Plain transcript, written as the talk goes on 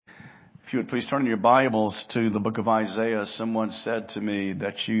If you would please turn in your Bibles to the book of Isaiah. Someone said to me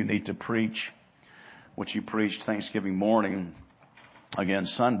that you need to preach what you preached Thanksgiving morning again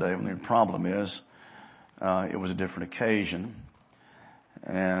Sunday. And the problem is, it was a different occasion.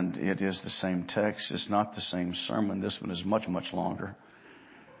 And it is the same text. It's not the same sermon. This one is much, much longer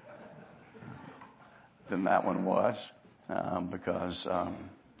than that one was. Because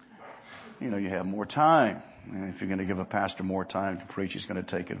you have more time. And if you're going to give a pastor more time to preach, he's going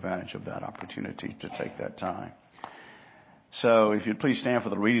to take advantage of that opportunity to take that time. So if you'd please stand for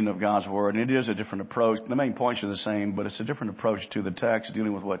the reading of God's Word. And it is a different approach. The main points are the same, but it's a different approach to the text,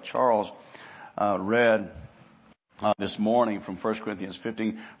 dealing with what Charles read this morning from 1 Corinthians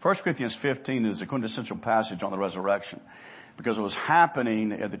 15. 1 Corinthians 15 is a quintessential passage on the resurrection. Because what was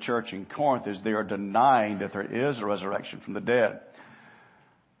happening at the church in Corinth is they are denying that there is a resurrection from the dead.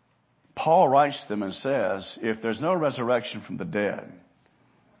 Paul writes to them and says, if there's no resurrection from the dead,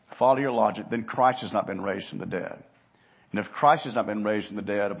 follow your logic, then Christ has not been raised from the dead. And if Christ has not been raised from the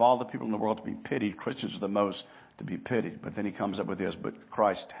dead, of all the people in the world to be pitied, Christians are the most to be pitied. But then he comes up with this, but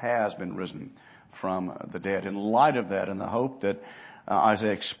Christ has been risen from the dead. In light of that and the hope that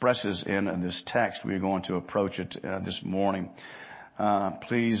Isaiah expresses in this text, we are going to approach it this morning.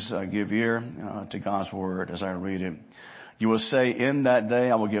 Please give ear to God's Word as I read it. You will say, in that day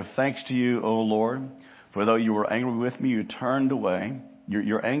I will give thanks to you, O Lord, for though you were angry with me, you turned away.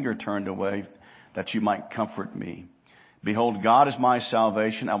 Your anger turned away, that you might comfort me. Behold, God is my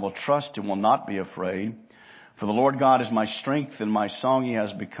salvation. I will trust and will not be afraid. For the Lord God is my strength and my song. He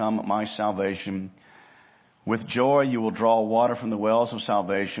has become my salvation. With joy you will draw water from the wells of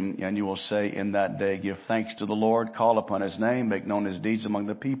salvation, and you will say in that day, give thanks to the Lord, call upon His name, make known His deeds among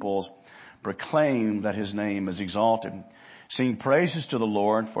the peoples, proclaim that His name is exalted. Sing praises to the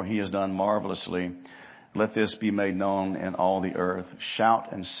Lord, for He has done marvelously. Let this be made known in all the earth.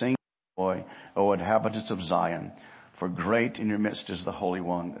 Shout and sing for joy, O inhabitants of Zion, for great in your midst is the Holy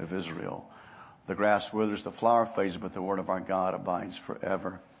One of Israel. The grass withers, the flower fades, but the word of our God abides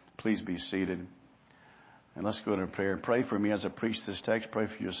forever. Please be seated. And let's go to prayer. Pray for me as I preach this text. Pray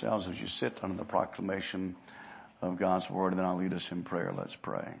for yourselves as you sit under the proclamation of God's Word. And then I'll lead us in prayer. Let's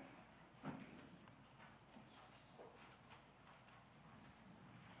pray.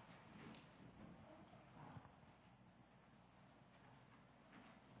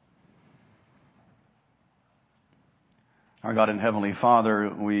 Our God and Heavenly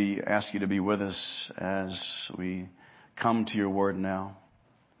Father, we ask you to be with us as we come to your Word now.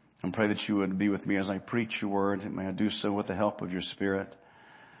 And pray that you would be with me as I preach your Word. And may I do so with the help of your Spirit,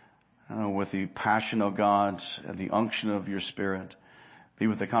 with the passion of God and the unction of your Spirit. Be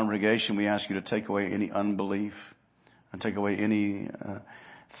with the congregation. We ask you to take away any unbelief and take away any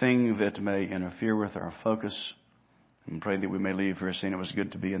thing that may interfere with our focus. And pray that we may leave here saying it was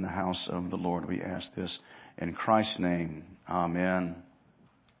good to be in the house of the Lord. We ask this in Christ's name. Amen.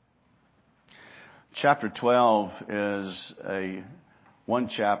 Chapter 12 is one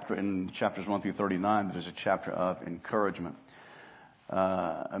chapter in chapters 1 through 39 that is a chapter of encouragement.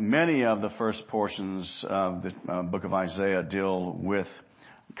 Many of the first portions of the book of Isaiah deal with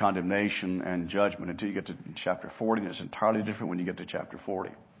condemnation and judgment until you get to chapter 40. And it's entirely different when you get to chapter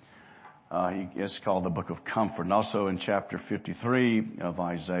 40. It's called the book of comfort. And also in chapter 53 of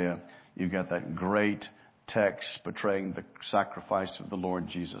Isaiah, you've got that great text portraying the sacrifice of the Lord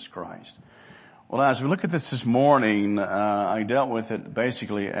Jesus Christ. Well, as we look at this morning, I dealt with it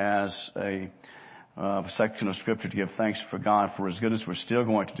basically as a section of Scripture to give thanks for God for His goodness. We're still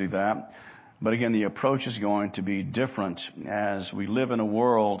going to do that. But again, the approach is going to be different as we live in a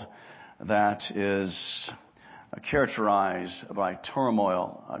world that is characterized by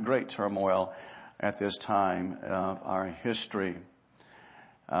turmoil, a great turmoil at this time of our history.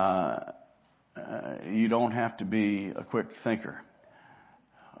 You don't have to be a quick thinker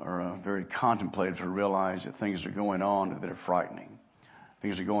or a very contemplative to realize that things are going on that are frightening.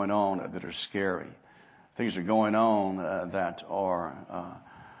 Things are going on that are scary. Things are going on that are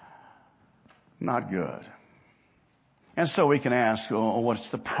not good. And so we can ask, well,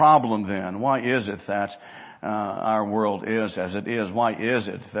 what's the problem then? Why is it that our world is as it is? Why is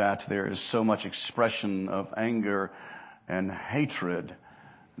it that there is so much expression of anger and hatred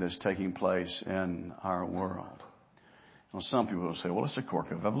that's taking place in our world? Well, some people will say, well, it's a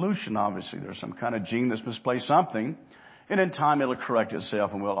quirk of evolution. Obviously, there's some kind of gene that's misplaced something. And in time, it'll correct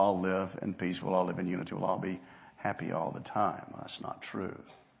itself and we'll all live in peace. We'll all live in unity. We'll all be happy all the time. That's not true.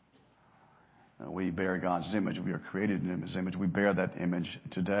 We bear God's image. We are created in His image. We bear that image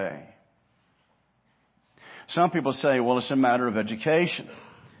today. Some people say, well, it's a matter of education.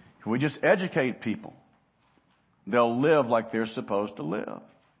 If we just educate people, they'll live like they're supposed to live.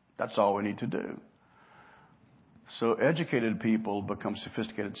 That's all we need to do. So educated people become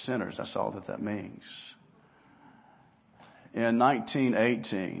sophisticated sinners. That's all that means. In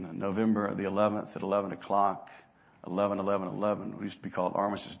 1918, November the 11th at 11 o'clock, 11/11/11, it used to be called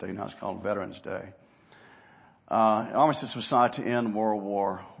Armistice Day. Now it's called Veterans Day. Armistice was signed to end World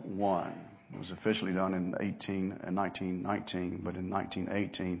War I. It was officially done in 1919, but in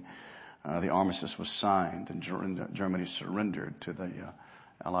 1918, the armistice was signed and Germany surrendered to the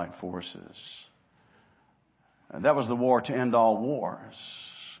Allied forces. That was the war to end all wars.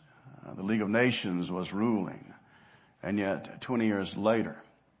 The League of Nations was ruling. And yet, 20 years later,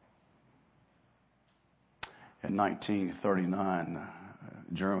 in 1939,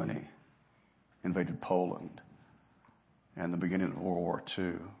 Germany invaded Poland, and the beginning of World War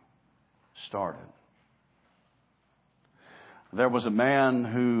II started. There was a man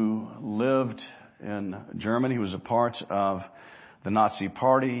who lived in Germany. He was a part of the Nazi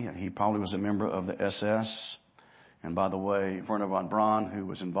Party. He probably was a member of the SS. And by the way, Wernher von Braun, who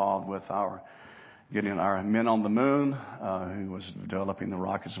was involved with getting our men on the moon, who was developing the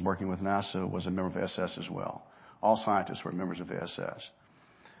rockets and working with NASA, was a member of SS as well. All scientists were members of the SS.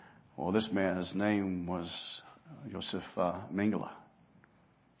 Well, this man, his name was Josef Mengele.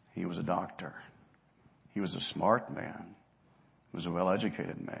 He was a doctor. He was a smart man. He was a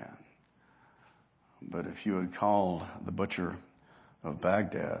well-educated man. But if you had called the butcher of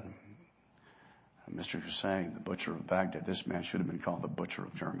Baghdad, Mr. Hussein, the butcher of Baghdad, this man should have been called the butcher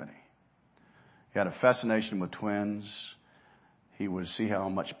of Germany. He had a fascination with twins. He would see how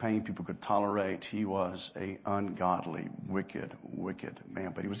much pain people could tolerate. He was an ungodly, wicked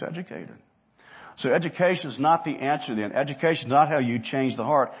man, but he was educated. So education is not the answer then. Education is not how you change the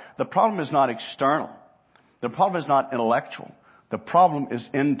heart. The problem is not external. The problem is not intellectual. The problem is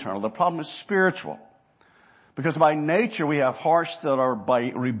internal. The problem is spiritual. Because by nature we have hearts that are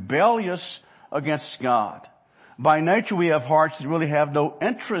rebellious against God. By nature we have hearts that really have no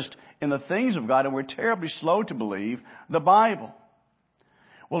interest in the things of God, and we're terribly slow to believe the Bible.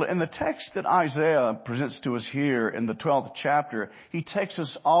 Well, in the text that Isaiah presents to us here in the 12th chapter, he takes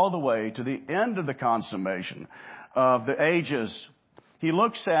us all the way to the end of the consummation of the ages. He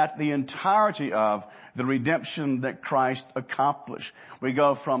looks at the entirety of the redemption that Christ accomplished. We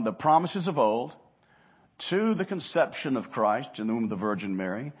go from the promises of old to the conception of Christ in the womb of the Virgin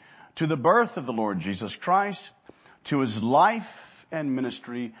Mary, to the birth of the Lord Jesus Christ, to his life and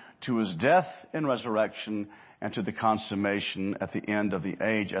ministry, to his death and resurrection, and to the consummation at the end of the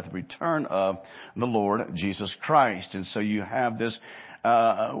age, at the return of the Lord Jesus Christ. And so you have this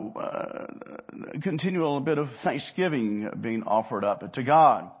continual bit of thanksgiving being offered up to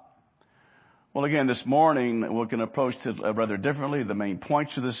God. Well, again, this morning we're going to approach it rather differently. The main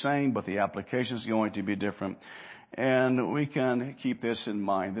points are the same, but the application is going to be different. And we can keep this in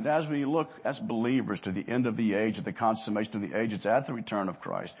mind, that as we look as believers to the end of the age, at the consummation of the ages, at the return of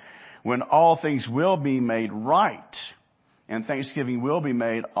Christ, when all things will be made right, and thanksgiving will be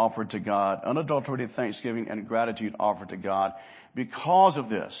made, offered to God, unadulterated thanksgiving and gratitude offered to God. Because of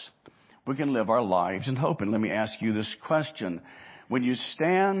this, we can live our lives in hope. And let me ask you this question. When you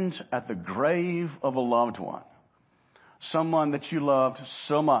stand at the grave of a loved one, someone that you loved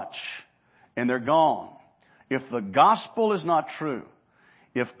so much, and they're gone, if the gospel is not true,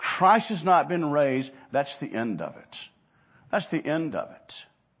 if Christ has not been raised, that's the end of it. That's the end of it.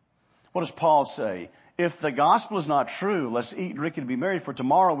 What does Paul say? If the gospel is not true, let's eat, drink, and be merry, for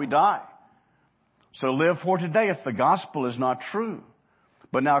tomorrow we die. So live for today if the gospel is not true.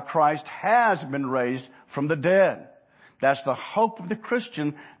 But now Christ has been raised from the dead. That's the hope of the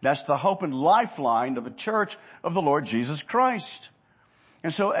Christian. That's the hope and lifeline of the church of the Lord Jesus Christ.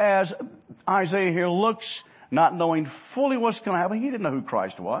 And so as Isaiah here looks, not knowing fully what's going to happen, he didn't know who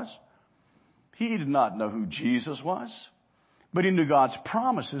Christ was. He did not know who Jesus was. But he knew God's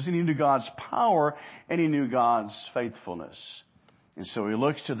promises, and he knew God's power, and he knew God's faithfulness. And so he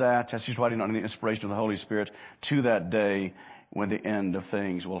looks to that, as he's writing on the inspiration of the Holy Spirit, to that day when the end of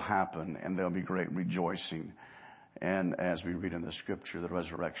things will happen, and there'll be great rejoicing. And as we read in the Scripture, the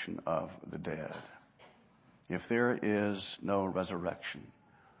resurrection of the dead. If there is no resurrection,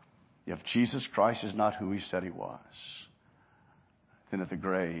 if Jesus Christ is not who he said he was, then at the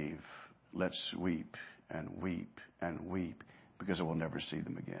grave, let's weep and weep and weep, because we'll never see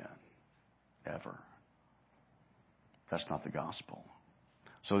them again. Ever. That's not the gospel.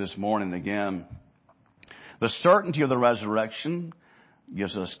 So this morning again, the certainty of the resurrection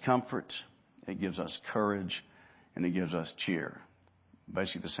gives us comfort, it gives us courage, and it gives us cheer.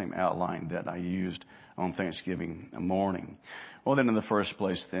 Basically the same outline that I used on Thanksgiving morning. Well, then in the first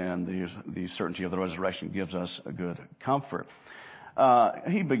place then, the certainty of the resurrection gives us a good comfort.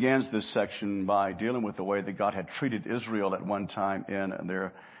 He begins this section by dealing with the way that God had treated Israel at one time in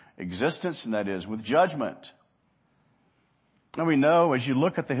their existence, and that is with judgment. And we know as you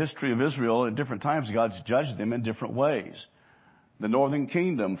look at the history of Israel at different times, God's judged them in different ways. The northern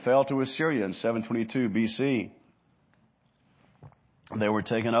kingdom fell to Assyria in 722 BC. They were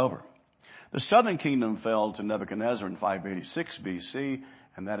taken over. The southern kingdom fell to Nebuchadnezzar in 586 BC,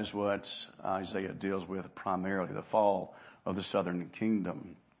 and that is what Isaiah deals with primarily, the fall of the southern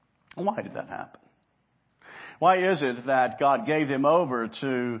kingdom. Why did that happen? Why is it that God gave them over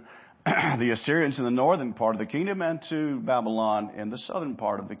to the Assyrians in the northern part of the kingdom and to Babylon in the southern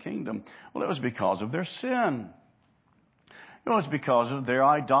part of the kingdom? Well, it was because of their sin. It was because of their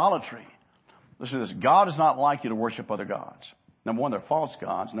idolatry. Listen to this. God does not like you to worship other gods. Number one, they're false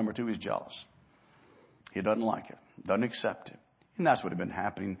gods. Number two, he's jealous. He doesn't like it, doesn't accept it. And that's what had been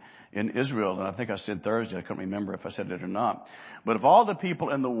happening in Israel. And I think I said Thursday, I couldn't remember if I said it or not. But of all the people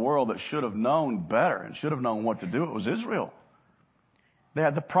in the world that should have known better and should have known what to do, it was Israel. They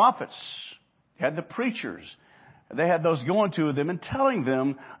had the prophets. They had the preachers. They had those going to them and telling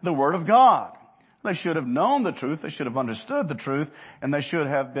them the Word of God. They should have known the truth. They should have understood the truth. And they should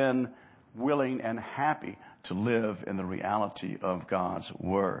have been willing and happy to live in the reality of God's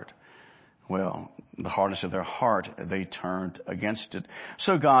Word. Well, the hardness of their heart, they turned against it.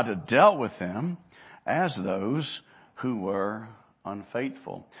 So God had dealt with them as those who were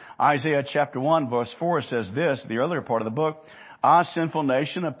unfaithful. Isaiah chapter 1 verse 4 says this, the earlier part of the book, "Ah, sinful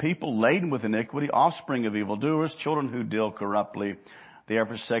nation, a people laden with iniquity, offspring of evildoers, children who deal corruptly. They have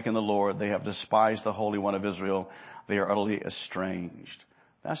forsaken the Lord. They have despised the Holy One of Israel. They are utterly estranged."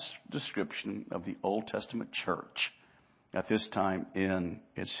 That's a description of the Old Testament church at this time in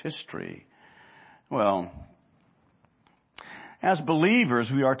its history. Well, as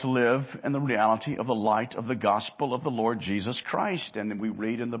believers, we are to live in the reality of the light of the gospel of the Lord Jesus Christ. And we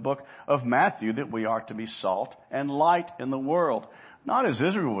read in the book of Matthew that we are to be salt and light in the world, not as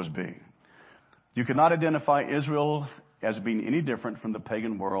Israel was being. You cannot identify Israel as being any different from the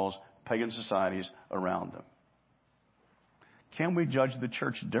pagan worlds, pagan societies around them. Can we judge the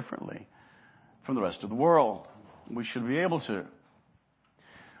church differently from the rest of the world? We should be able to.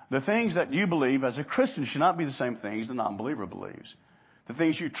 The things that you believe as a Christian should not be the same things the non-believer believes. The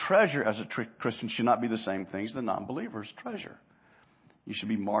things you treasure as a Christian should not be the same things the non-believers treasure. You should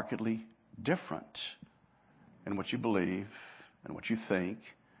be markedly different in what you believe and what you think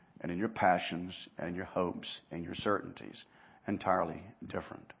and in your passions and your hopes and your certainties. Entirely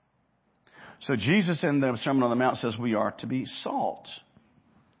different. So Jesus in the Sermon on the Mount says we are to be salt.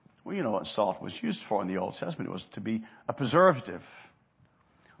 Well, you know what salt was used for in the Old Testament. It was to be a preservative.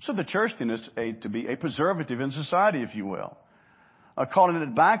 So the church then is to be a preservative in society, if you will. Calling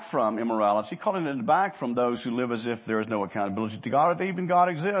it back from immorality, calling it back from those who live as if there is no accountability to God or that even God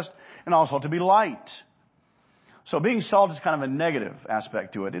exists, and also to be light. So being salt is kind of a negative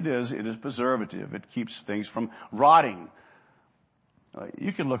aspect to it. It is preservative. It keeps things from rotting.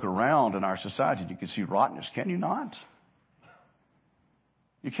 You can look around in our society and you can see rottenness, can you not?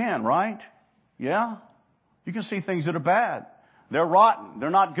 You can, right? Yeah? You can see things that are bad. They're rotten. They're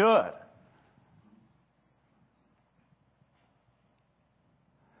not good.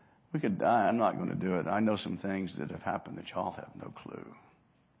 We could die. I'm not going to do it. I know some things that have happened that y'all have no clue.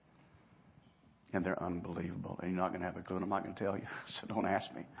 And they're unbelievable. And you're not going to have a clue. And I'm not going to tell you. So don't ask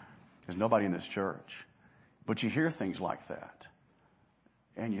me. There's nobody in this church. But you hear things like that.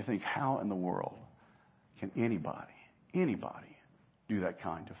 And you think, how in the world can anybody do that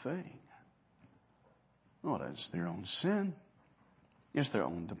kind of thing? Well, it's their own sin. It's their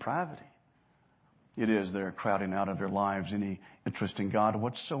own depravity. It is their crowding out of their lives any interest in God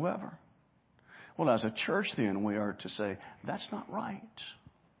whatsoever. Well, as a church then, we are to say, that's not right.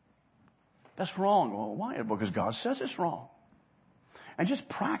 That's wrong. Well, why? Because God says it's wrong. And just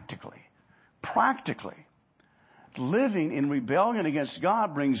practically, living in rebellion against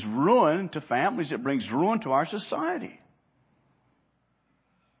God brings ruin to families. It brings ruin to our society.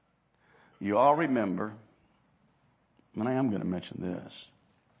 You all remember, and I am going to mention this,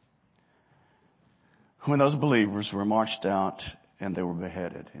 when those believers were marched out and they were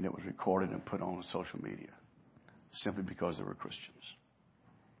beheaded, and it was recorded and put on social media simply because they were Christians.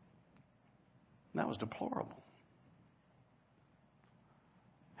 That was deplorable.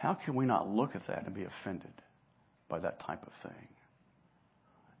 How can we not look at that and be offended by that type of thing?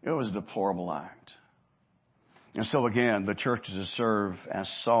 It was a deplorable act. And so again, the church is to serve as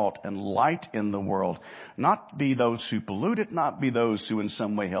salt and light in the world. Not be those who pollute it, not be those who in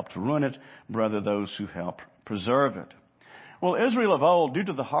some way help to ruin it, but rather those who help preserve it. Well, Israel of old, due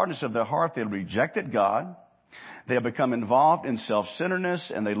to the hardness of their heart, they rejected God. They have become involved in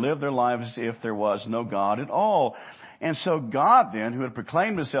self-centeredness, and they live their lives as if there was no God at all. And so God then, who had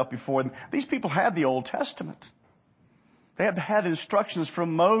proclaimed himself before them, these people had the Old Testament. They had had instructions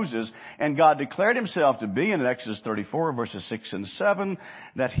from Moses, and God declared himself to be, in Exodus 34, verses 6 and 7,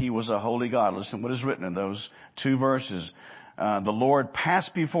 that he was a holy God. Listen what is written in those two verses. The Lord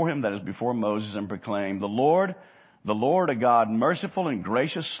passed before him, that is before Moses, and proclaimed, the Lord, a God merciful and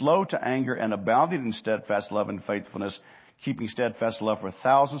gracious, slow to anger, and abounding in steadfast love and faithfulness, keeping steadfast love for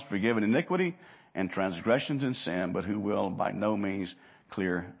thousands, forgiving iniquity and transgressions and sin, but who will by no means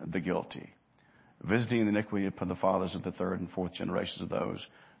clear the guilty, visiting the iniquity upon the fathers of the third and fourth generations of those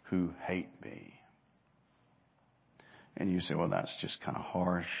who hate me. And you say, well, that's just kind of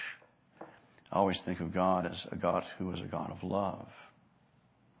harsh. I always think of God as a God who is a God of love.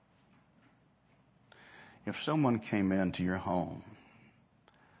 If someone came into your home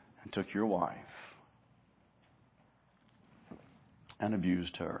and took your wife and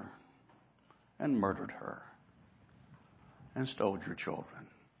abused her and murdered her and stole your children,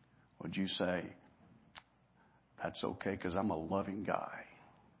 would you say, that's okay because I'm a loving guy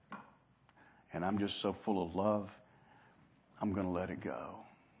and I'm just so full of love, I'm going to let it go?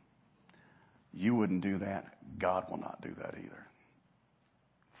 You wouldn't do that. God will not do that either.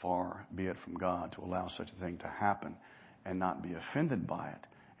 Far be it from God to allow such a thing to happen and not be offended by it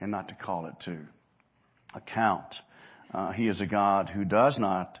and not to call it to account. He is a God who does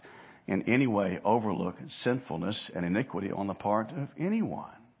not in any way overlook sinfulness and iniquity on the part of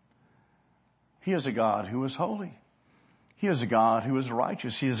anyone. He is a God who is holy. He is a God who is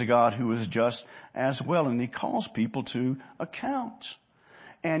righteous. He is a God who is just as well. And he calls people to account.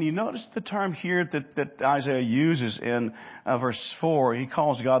 And you notice the term here that Isaiah uses in verse 4. He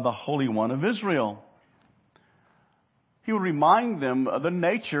calls God the Holy One of Israel. He will remind them of the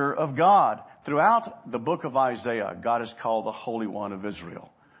nature of God. Throughout the book of Isaiah, God is called the Holy One of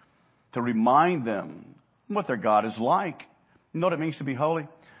Israel, to remind them what their God is like. You know what it means to be holy?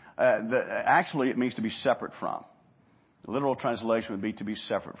 Actually, it means to be separate from. The literal translation would be to be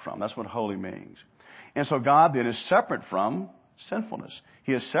separate from. That's what holy means. And so God then is separate from sinfulness.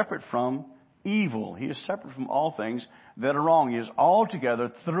 He is separate from evil. He is separate from all things that are wrong. He is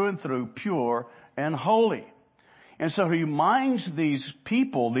altogether through and through pure and holy. And so he reminds these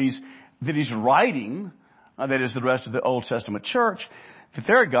people, that he's writing, that is the rest of the Old Testament church, that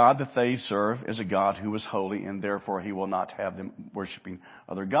their God that they serve is a God who is holy, and therefore he will not have them worshiping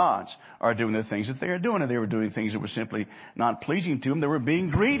other gods or doing the things that they are doing. And they were doing things that were simply not pleasing to him. They were being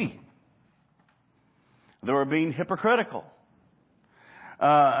greedy. They were being hypocritical.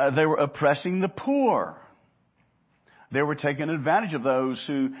 They were oppressing the poor. They were taking advantage of those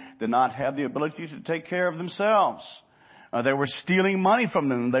who did not have the ability to take care of themselves. They were stealing money from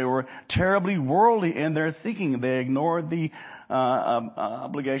them. They were terribly worldly in their thinking. They ignored the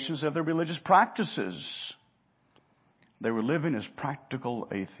obligations of their religious practices. They were living as practical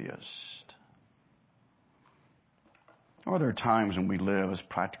atheists. Or there are times when we live as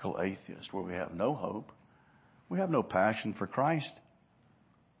practical atheists where we have no hope. We have no passion for Christ.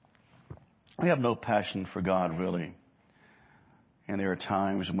 We have no passion for God, really. And there are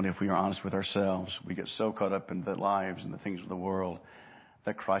times when, if we are honest with ourselves, we get so caught up in the lives and the things of the world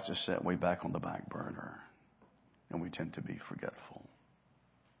that Christ is set way back on the back burner. And we tend to be forgetful.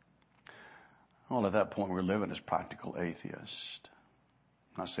 Well, at that point, we're living as practical atheists.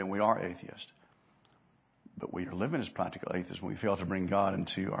 I'm not saying we are atheists, but we are living as practical atheists when we fail to bring God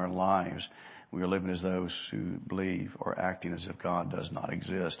into our lives. We are living as those who believe or acting as if God does not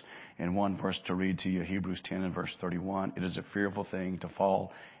exist. And one verse to read to you, Hebrews 10 and verse 31, it is a fearful thing to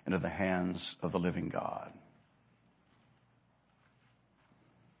fall into the hands of the living God.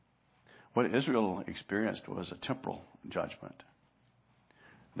 What Israel experienced was a temporal judgment.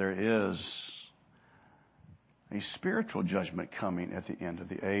 There is a spiritual judgment coming at the end of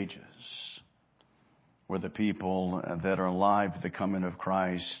the ages, where the people that are alive to the coming of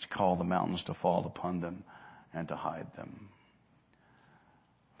Christ call the mountains to fall upon them and to hide them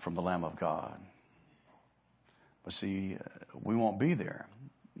from the Lamb of God. But see, we won't be there.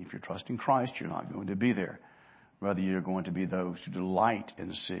 If you're trusting Christ, you're not going to be there. Rather, you're going to be those who delight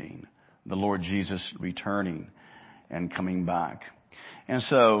in seeing the Lord Jesus returning and coming back. And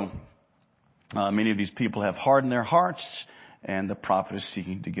so, many of these people have hardened their hearts, and the prophet is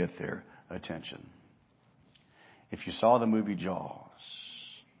seeking to get their attention. If you saw the movie Jaws,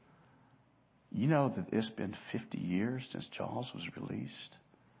 you know that it's been 50 years since Jaws was released.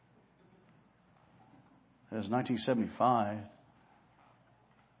 It was 1975.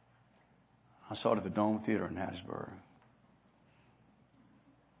 I saw it at the Dome Theater in Hattiesburg.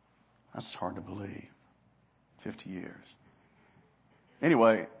 That's hard to believe. 50 years.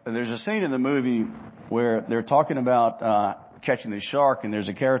 Anyway, there's a scene in the movie where they're talking about catching the shark, and there's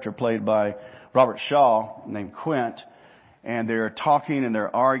a character played by Robert Shaw named Quint, and they're talking and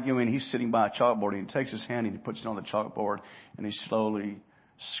they're arguing. He's sitting by a chalkboard, and he takes his hand and he puts it on the chalkboard, and he slowly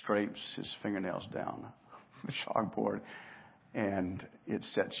scrapes his fingernails down the chalkboard, and it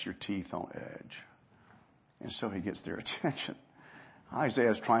sets your teeth on edge. And so he gets their attention.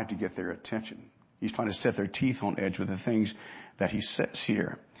 Isaiah is trying to get their attention. He's trying to set their teeth on edge with the things that he says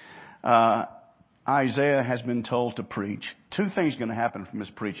here. Isaiah has been told to preach. Two things are going to happen from his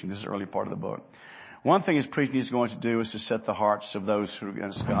preaching. This is the early part of the book. One thing his preaching is going to do is to set the hearts of those who are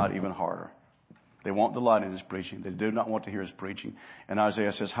against God even harder. They won't delight in his preaching. They do not want to hear his preaching. And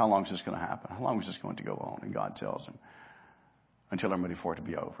Isaiah says, how long is this going to happen? How long is this going to go on? And God tells him, until I'm ready for it to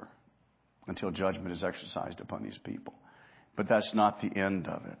be over. Until judgment is exercised upon these people. But that's not the end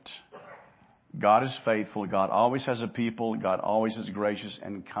of it. God is faithful. God always has a people. God always is gracious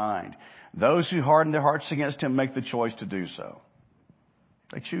and kind. Those who harden their hearts against him make the choice to do so.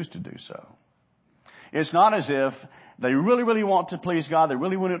 They choose to do so. It's not as if they really, really want to please God. They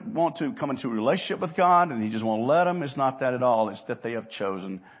really want to come into a relationship with God and he just won't let them. It's not that at all. It's that they have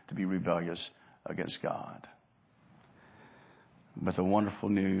chosen to be rebellious against God. But the wonderful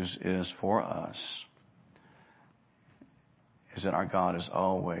news is for us is that our God is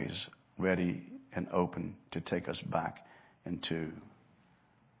always ready and open to take us back into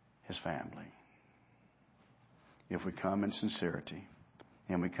his family. If we come in sincerity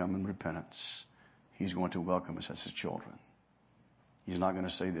and we come in repentance, he's going to welcome us as his children. He's not going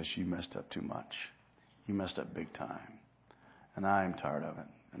to say this, you messed up too much. You messed up big time. And I am tired of it.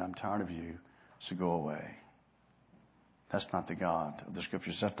 And I'm tired of you, so go away. That's not the God of the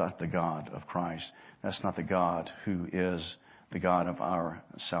Scriptures. That's not the God of Christ. That's not the God who is the God of our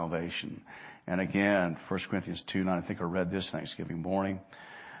salvation. And again, 1 Corinthians 2:9, I think I read this Thanksgiving morning.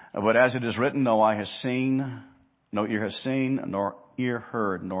 But as it is written, no eye has seen, no ear has seen, nor ear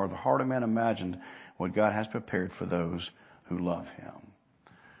heard, nor the heart of man imagined what God has prepared for those who love him.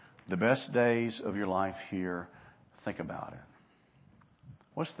 The best days of your life here, think about it.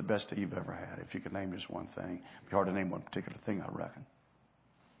 What's the best day you've ever had? If you could name just one thing. It'd be hard to name one particular thing, I reckon.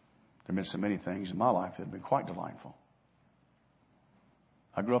 There have been so many things in my life that have been quite delightful.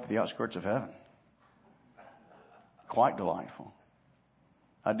 I grew up at the outskirts of heaven. Quite delightful.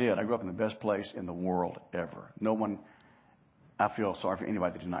 I did. I grew up in the best place in the world ever. No one, I feel sorry for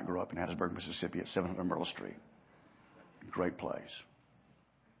anybody that did not grow up in Hattiesburg, Mississippi at 700 Myrtle Street. Great place.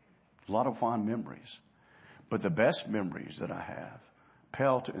 A lot of fond memories. But the best memories that I have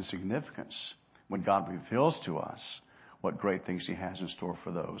pale to insignificance when God reveals to us what great things he has in store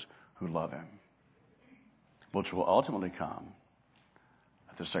for those who love him, which will ultimately come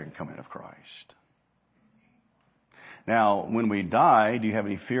at the second coming of Christ. Now, when we die, do you have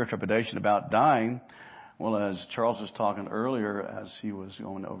any fear or trepidation about dying? Well, as Charles was talking earlier, as he was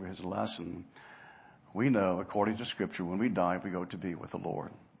going over his lesson, we know, according to Scripture, when we die, we go to be with the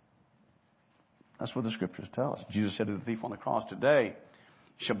Lord. That's what the Scriptures tell us. Jesus said to the thief on the cross, today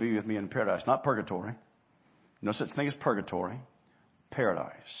you shall be with me in paradise. Not purgatory. No such thing as purgatory.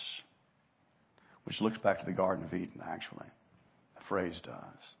 Paradise. Which looks back to the Garden of Eden, actually. The phrase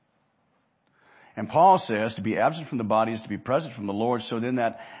does. And Paul says to be absent from the body is to be present from the Lord. So then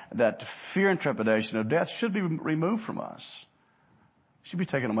that fear and trepidation of death should be removed from us. Should be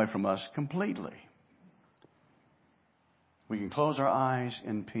taken away from us completely. We can close our eyes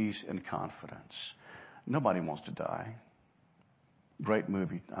in peace and confidence. Nobody wants to die. Great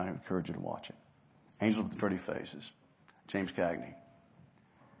movie. I encourage you to watch it. Angels with Dirty Faces. James Cagney.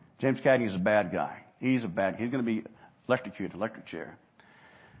 James Cagney is a bad guy. He's going to be electrocuted, electric chair.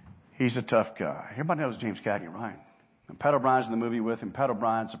 He's a tough guy. Everybody knows James Cagney, right? And Pat O'Brien's in the movie with him. Pat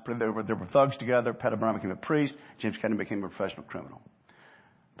O'Brien's, they were thugs together. Pat O'Brien became a priest. James Cagney became a professional criminal.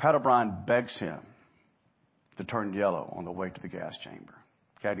 Pat O'Brien begs him to turn yellow on the way to the gas chamber.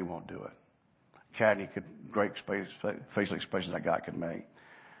 Cagney won't do it. Cagney great facial expressions that guy could make.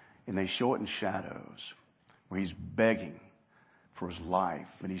 And they show it in shadows where he's begging for his life.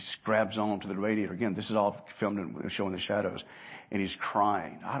 And he grabs on to the radiator. Again, this is all filmed and showing the shadows. And he's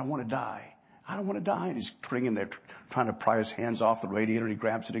crying, I don't want to die. I don't want to die. And he's clinging there, trying to pry his hands off the radiator. And he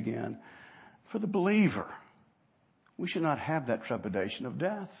grabs it again. For the believer, we should not have that trepidation of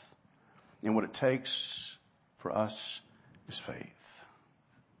death. And what it takes for us is faith.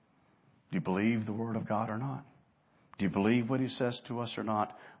 Do you believe the Word of God or not? Do you believe what he says to us or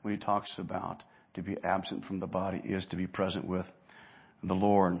not when he talks about to be absent from the body is to be present with the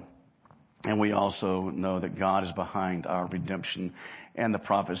Lord? And we also know that God is behind our redemption. And the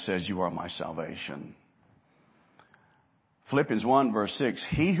prophet says, you are my salvation. Philippians 1 verse 6,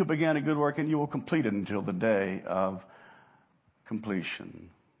 he who began a good work in you will complete it until the day of completion.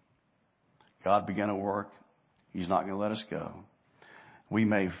 God began a work. He's not going to let us go. We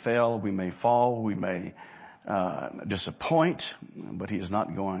may fail, we may fall, we may disappoint, but he is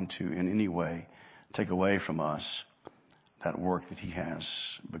not going to in any way take away from us that work that he has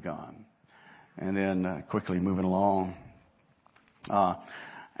begun. And then quickly moving along,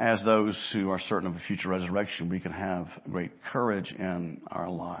 as those who are certain of a future resurrection, we can have great courage in our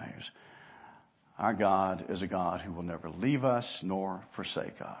lives. Our God is a God who will never leave us nor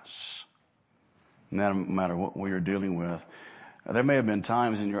forsake us. No matter what we are dealing with, there may have been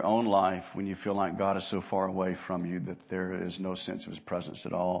times in your own life when you feel like God is so far away from you that there is no sense of his presence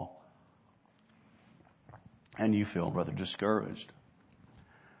at all. And you feel rather discouraged.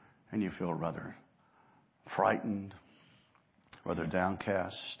 And you feel rather frightened, rather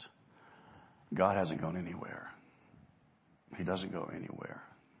downcast. God hasn't gone anywhere. He doesn't go anywhere.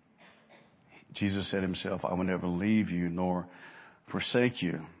 Jesus said himself, I will never leave you nor forsake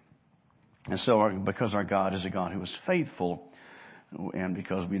you. And so because our God is a God who is faithful, and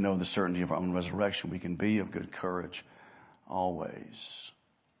because we know the certainty of our own resurrection, we can be of good courage always.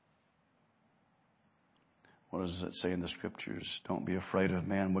 What does it say in the scriptures? Don't be afraid of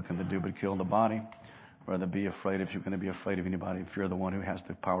man. What can they do but kill the body? Rather be afraid, if you're going to be afraid of anybody, fear the one who has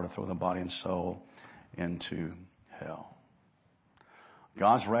the power to throw the body and soul into hell.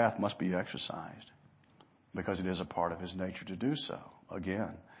 God's wrath must be exercised because it is a part of his nature to do so.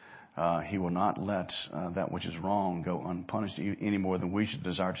 Again, he will not let that which is wrong go unpunished any more than we should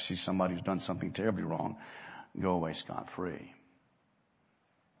desire to see somebody who's done something terribly wrong go away scot-free.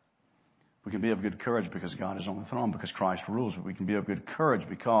 We can be of good courage because God is on the throne, because Christ rules. But we can be of good courage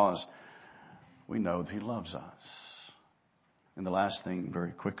because we know that he loves us. And the last thing,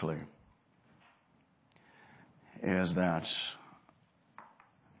 very quickly, is that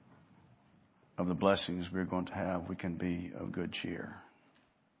of the blessings we're going to have, we can be of good cheer.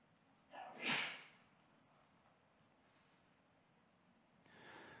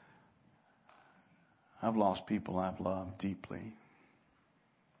 I've lost people I've loved deeply.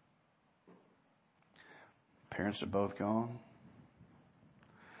 Parents are both gone.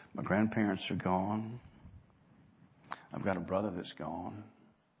 My grandparents are gone. I've got a brother that's gone.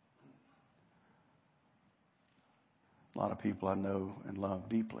 A lot of people I know and love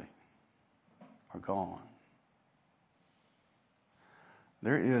deeply are gone.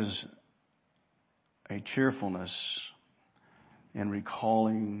 There is a cheerfulness in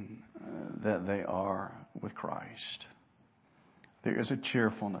recalling that they are with Christ. There is a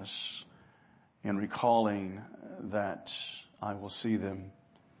cheerfulness in recalling that I will see them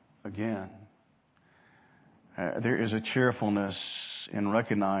again. There is a cheerfulness in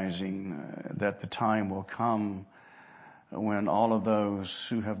recognizing that the time will come when all of those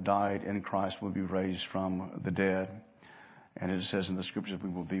who have died in Christ will be raised from the dead. And it says in the scriptures, we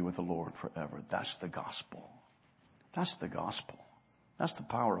will be with the Lord forever. That's the gospel. That's the gospel. That's the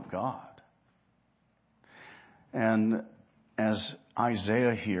power of God. And as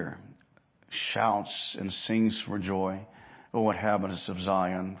Isaiah here shouts and sings for joy, O what inhabitants of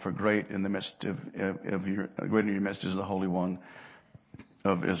Zion, for great in the midst of great in your midst is the Holy One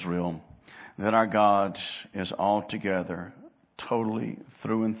of Israel. That our God is altogether, totally,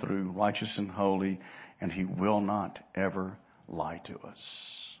 through and through, righteous and holy, and he will not ever lie to us.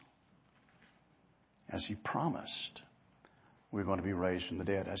 As he promised, we're going to be raised from the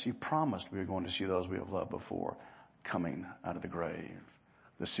dead. As he promised, we're going to see those we have loved before coming out of the grave.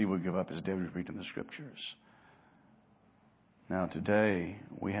 The seed we give up is dead, we read in the scriptures. Now today,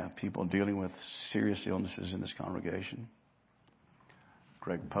 we have people dealing with serious illnesses in this congregation.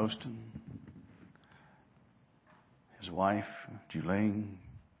 Greg Poston, his wife, Julaine.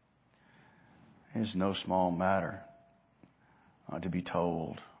 It's no small matter to be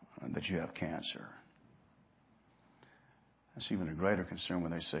told that you have cancer. It's even a greater concern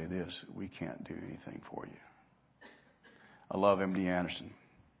when they say this, we can't do anything for you. I love MD Anderson.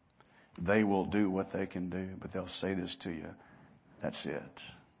 They will do what they can do, but they'll say this to you. That's it.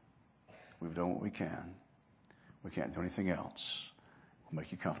 We've done what we can. We can't do anything else. We'll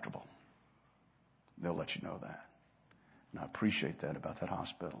make you comfortable. They'll let you know that. And I appreciate that about that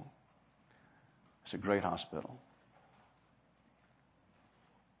hospital. It's a great hospital.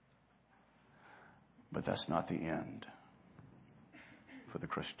 But that's not the end for the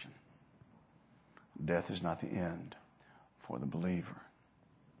Christian. Death is not the end for the believer.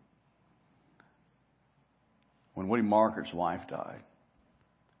 When Woody Marker's wife died,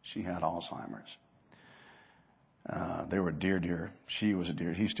 she had Alzheimer's. They were dear. She was a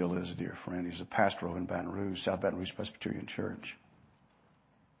dear. He still is a dear friend. He's a pastor over in Baton Rouge, South Baton Rouge Presbyterian Church.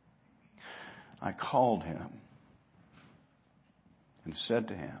 I called him and said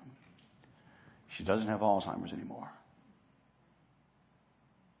to him, she doesn't have Alzheimer's anymore.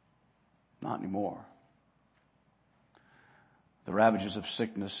 Not anymore. The ravages of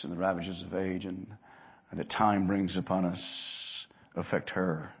sickness and the ravages of age and that time brings upon us affect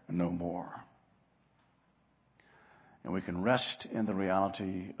her no more. And we can rest in the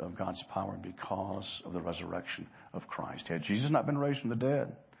reality of God's power because of the resurrection of Christ. Had Jesus not been raised from the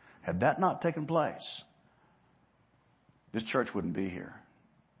dead, had that not taken place, this church wouldn't be here.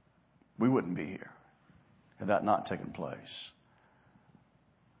 We wouldn't be here had that not taken place.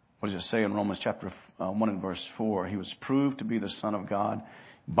 What does it say in Romans chapter 1 and verse 4? He was proved to be the Son of God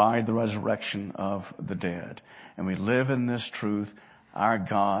by the resurrection of the dead. And we live in this truth. Our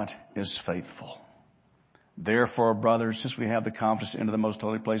God is faithful. Therefore, brothers, since we have the confidence to enter the most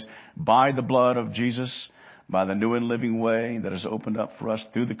holy place by the blood of Jesus, by the new and living way that is opened up for us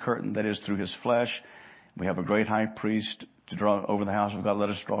through the curtain, that is through his flesh, we have a great high priest to draw over the house of God. Let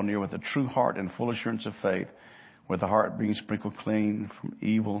us draw near with a true heart and full assurance of faith, with the heart being sprinkled clean from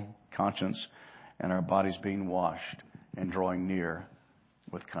evil conscience and our bodies being washed and drawing near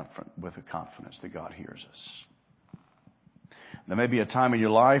with a confidence that God hears us. There may be a time in your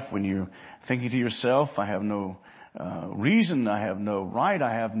life when you're thinking to yourself, I have no reason, I have no right,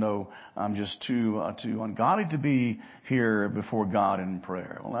 I'm just too ungodly to be here before God in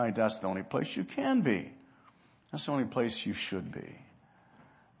prayer. Well, that's the only place you can be. That's the only place you should be.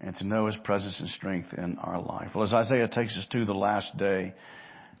 And to know his presence and strength in our life. Well, as Isaiah takes us to the last day,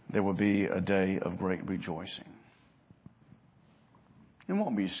 there will be a day of great rejoicing. It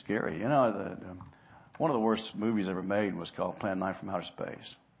won't be scary. You know, one of the worst movies ever made was called Plan 9 from Outer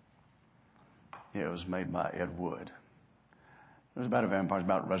Space. Yeah, it was made by Ed Wood. It was about a vampire, it was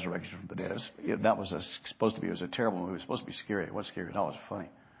about resurrection from the dead. That was supposed to be, it was a terrible movie. It was supposed to be scary. It wasn't scary at all. It was funny.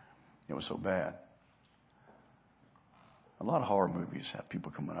 It was so bad. A lot of horror movies have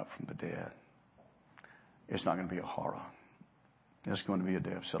people coming up from the dead. It's not going to be a horror. It's going to be a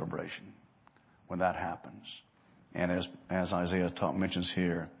day of celebration when that happens. And as Isaiah mentions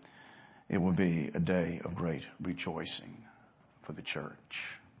here, it will be a day of great rejoicing for the church.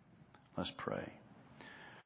 Let's pray.